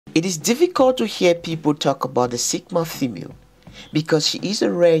It is difficult to hear people talk about the Sigma female because she is a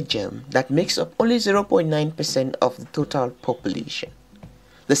rare gem that makes up only 0.9% of the total population.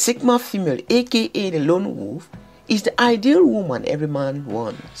 The Sigma female, aka the lone wolf, is the ideal woman every man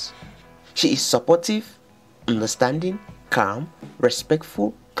wants. She is supportive, understanding, calm,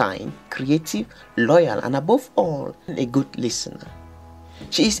 respectful, kind, creative, loyal, and above all, a good listener.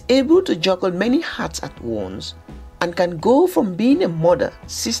 She is able to juggle many hats at once and can go from being a mother,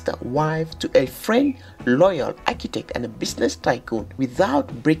 sister, wife to a friend, loyal, architect, and a business tycoon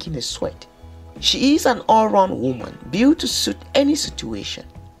without breaking a sweat. She is an all-round woman built to suit any situation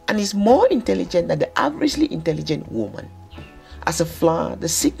and is more intelligent than the averagely intelligent woman. As a flower, the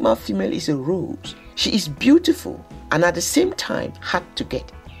Sigma female is a rose. She is beautiful and at the same time hard to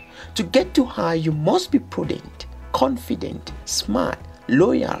get. To get to her, you must be prudent, confident, smart,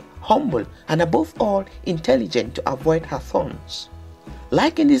 loyal, humble, and above all, intelligent to avoid her thorns.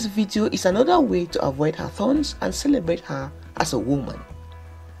 Liking this video is another way to avoid her thorns and celebrate her as a woman.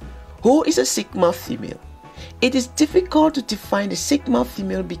 Who is a Sigma female? It is difficult to define the Sigma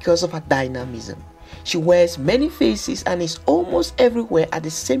female because of her dynamism. She wears many faces and is almost everywhere at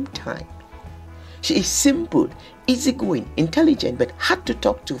the same time. She is simple, easygoing, intelligent, but hard to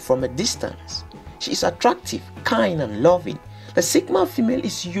talk to from a distance. She is attractive, kind, and loving. The Sigma female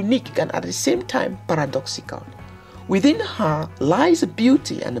is unique and at the same time paradoxical. Within her lies a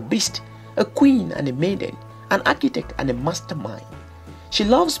beauty and a beast, a queen and a maiden, an architect and a mastermind. She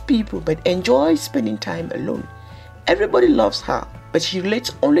loves people but enjoys spending time alone. Everybody loves her, but she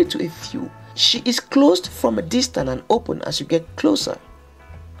relates only to a few. She is closed from a distance and open as you get closer.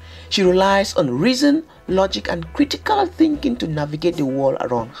 She relies on reason, logic, and critical thinking to navigate the world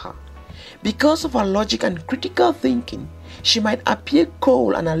around her. Because of her logic and critical thinking, she might appear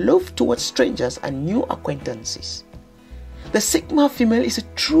cold and aloof towards strangers and new acquaintances. The Sigma female is a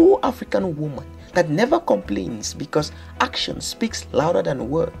true African woman that never complains because action speaks louder than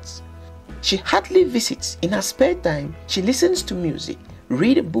words. She hardly visits. In her spare time, she listens to music,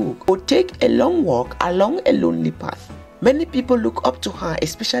 read a book, or take a long walk along a lonely path. Many people look up to her,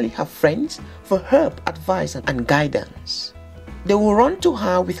 especially her friends, for help, advice, and guidance. They will run to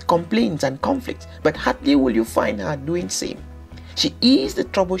her with complaints and conflicts, but hardly will you find her doing same. She is the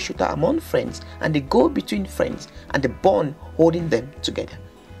troubleshooter among friends and the go-between friends and the bond holding them together.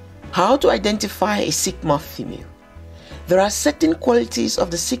 How to identify a Sigma female? There are certain qualities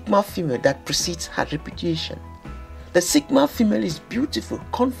of the Sigma female that precedes her reputation. The Sigma female is beautiful,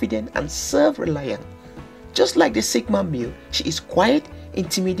 confident, and self-reliant. Just like the Sigma male, she is quiet,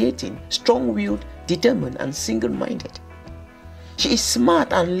 intimidating, strong-willed, determined, and single-minded. She is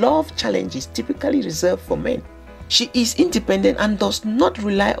smart and loves challenges typically reserved for men. She is independent and does not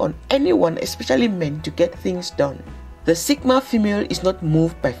rely on anyone, especially men, to get things done. The Sigma female is not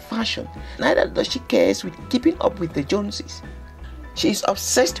moved by fashion, neither does she care with keeping up with the Joneses. She is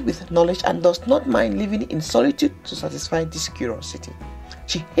obsessed with knowledge and does not mind living in solitude to satisfy this curiosity.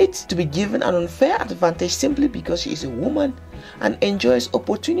 She hates to be given an unfair advantage simply because she is a woman and enjoys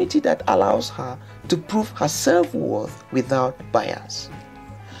opportunity that allows her to prove her self-worth without bias.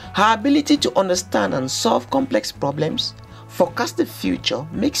 Her ability to understand and solve complex problems, forecast the future,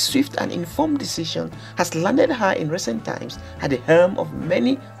 make swift and informed decisions has landed her in recent times at the helm of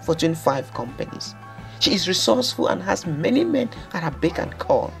many Fortune 5 companies. She is resourceful and has many men at her beck and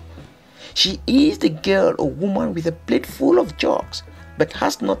call. She is the girl or woman with a plate full of jokes but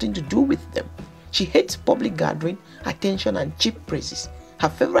has nothing to do with them. She hates public gathering, attention, and cheap praises. Her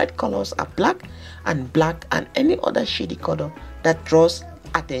favorite colors are black and any other shady color that draws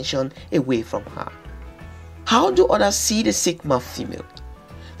attention away from her. How do others see the Sigma female?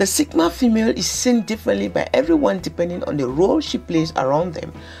 The Sigma female is seen differently by everyone depending on the role she plays around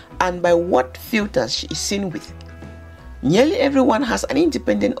them and by what filters she is seen with. Nearly everyone has an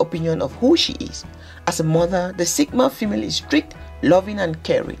independent opinion of who she is. As a mother, the Sigma female is strict, loving, and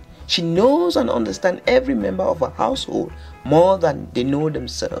caring. She knows and understands every member of her household more than they know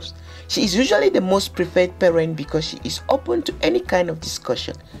themselves. She is usually the most preferred parent because she is open to any kind of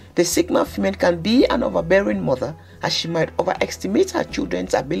discussion. The Sigma female can be an overbearing mother as she might overestimate her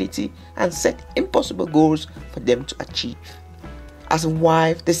children's ability and set impossible goals for them to achieve. As a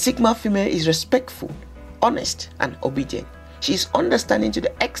wife, the Sigma female is respectful, honest, and obedient. She is understanding to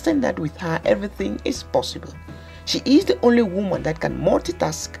the extent that with her everything is possible. She is the only woman that can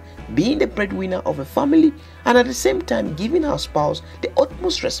multitask, being the breadwinner of a family and at the same time giving her spouse the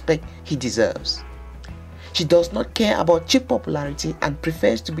utmost respect he deserves. She does not care about cheap popularity and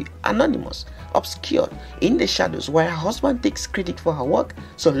prefers to be anonymous, obscure, in the shadows while her husband takes credit for her work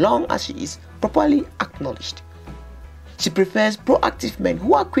so long as she is properly acknowledged. She prefers proactive men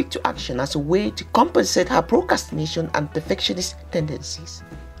who are quick to action as a way to compensate her procrastination and perfectionist tendencies.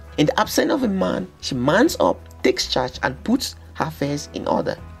 In the absence of a man, she mans up, takes charge, and puts her affairs in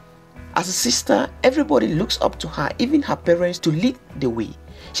order. As a sister, everybody looks up to her, even her parents, to lead the way.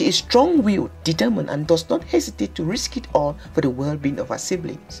 She is strong-willed, determined, and does not hesitate to risk it all for the well-being of her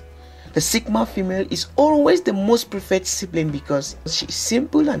siblings. The Sigma female is always the most preferred sibling because she is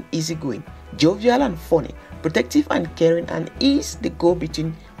simple and easygoing, jovial and funny, protective and caring, and is the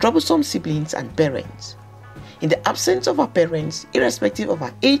go-between troublesome siblings and parents. In the absence of her parents, irrespective of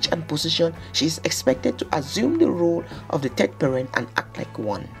her age and position, she is expected to assume the role of the third parent and act like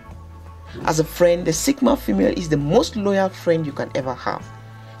one. As a friend, the Sigma female is the most loyal friend you can ever have.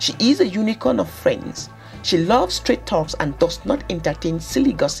 She is a unicorn of friends. She loves straight talks and does not entertain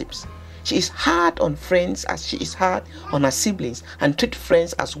silly gossips. She is hard on friends as she is hard on her siblings, and treats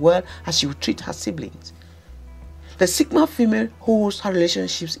friends as well as she would treat her siblings. The Sigma female holds her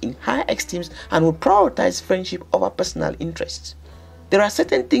relationships in high esteem and will prioritize friendship over personal interests. There are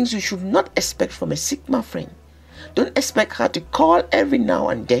certain things you should not expect from a Sigma friend. Don't expect her to call every now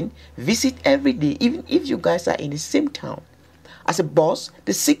and then, visit every day, even if you guys are in the same town. As a boss,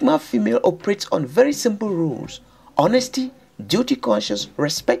 the Sigma female operates on very simple rules: honesty, duty conscious,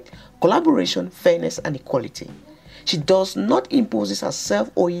 respect, collaboration, fairness, and equality. She does not impose herself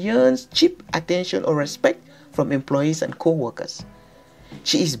or yearns cheap attention or respect from employees and co-workers.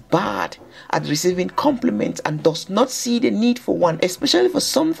 She is bad at receiving compliments and does not see the need for one, especially for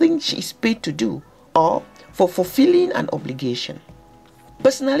something she is paid to do or for fulfilling an obligation.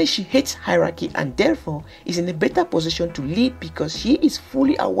 Personally, she hates hierarchy and therefore is in a better position to lead because she is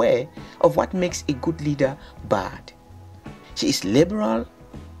fully aware of what makes a good leader bad. She is liberal,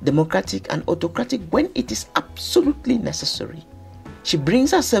 democratic, and autocratic when it is absolutely necessary. She brings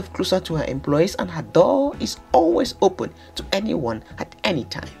herself closer to her employees and her door is always open to anyone at any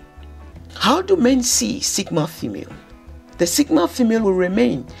time. How do men see Sigma female? The Sigma female will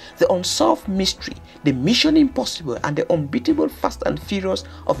remain the unsolved mystery, the mission impossible, and the unbeatable fast and furious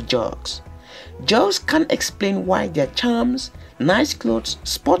of jocks. Jocks can't explain why their charms, nice clothes,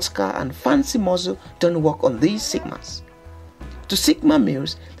 sports car, and fancy muscle don't work on these Sigmas. To Sigma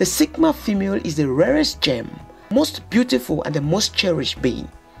males, the Sigma female is the rarest gem, most beautiful, and the most cherished being.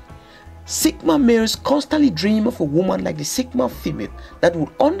 Sigma males constantly dream of a woman like the Sigma female that would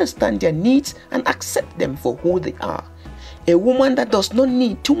understand their needs and accept them for who they are. A woman that does not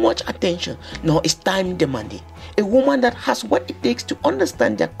need too much attention nor is time demanding. A woman that has what it takes to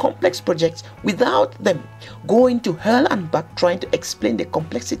understand their complex projects without them going to hell and back trying to explain the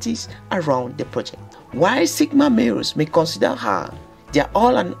complexities around the project. While Sigma males may consider her their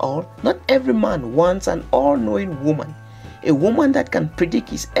all and all, not every man wants an all-knowing woman. A woman that can predict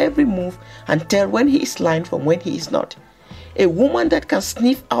his every move and tell when he is lying from when he is not. A woman that can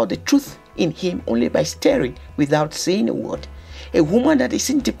sniff out the truth in him only by staring without saying a word. A woman that is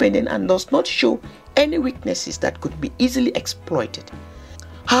independent and does not show any weaknesses that could be easily exploited.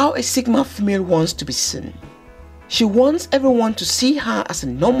 How a Sigma female wants to be seen. She wants everyone to see her as a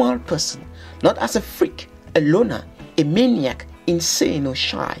normal person, not as a freak, a loner, a maniac, insane or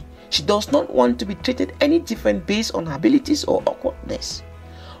shy. She does not want to be treated any different based on her abilities or awkwardness.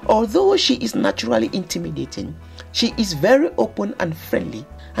 Although she is naturally intimidating, she is very open and friendly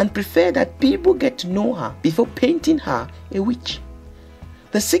and prefers that people get to know her before painting her a witch.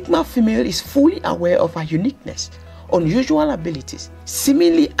 The Sigma female is fully aware of her uniqueness, unusual abilities,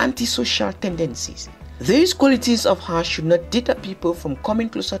 seemingly antisocial tendencies. These qualities of her should not deter people from coming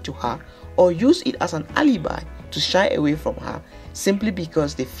closer to her or use it as an alibi to shy away from her simply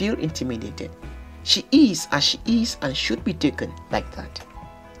because they feel intimidated. She is as she is and should be taken like that.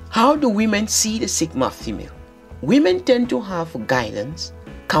 How do women see the Sigma female? Women tend to have guidance,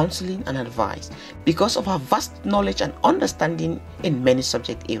 counseling, and advice because of her vast knowledge and understanding in many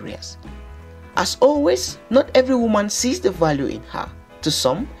subject areas. As always, not every woman sees the value in her. To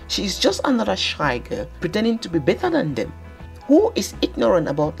some, she is just another shy girl pretending to be better than them, who is ignorant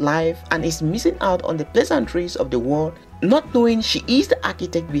about life and is missing out on the pleasantries of the world, not knowing she is the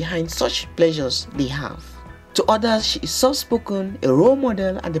architect behind such pleasures they have. To others, she is soft-spoken, a role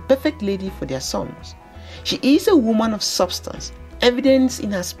model, and the perfect lady for their sons. She is a woman of substance, evidence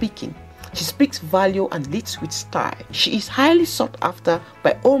in her speaking. She speaks value and leads with style. She is highly sought after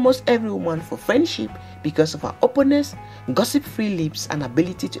by almost every woman for friendship because of her openness, gossip-free lips, and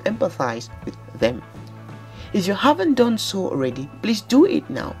ability to empathize with them. If you haven't done so already, please do it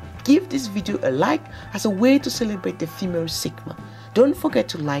now. Give this video a like as a way to celebrate the female Sigma. Don't forget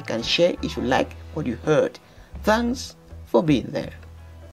to like and share if you like what you heard. Thanks for being there.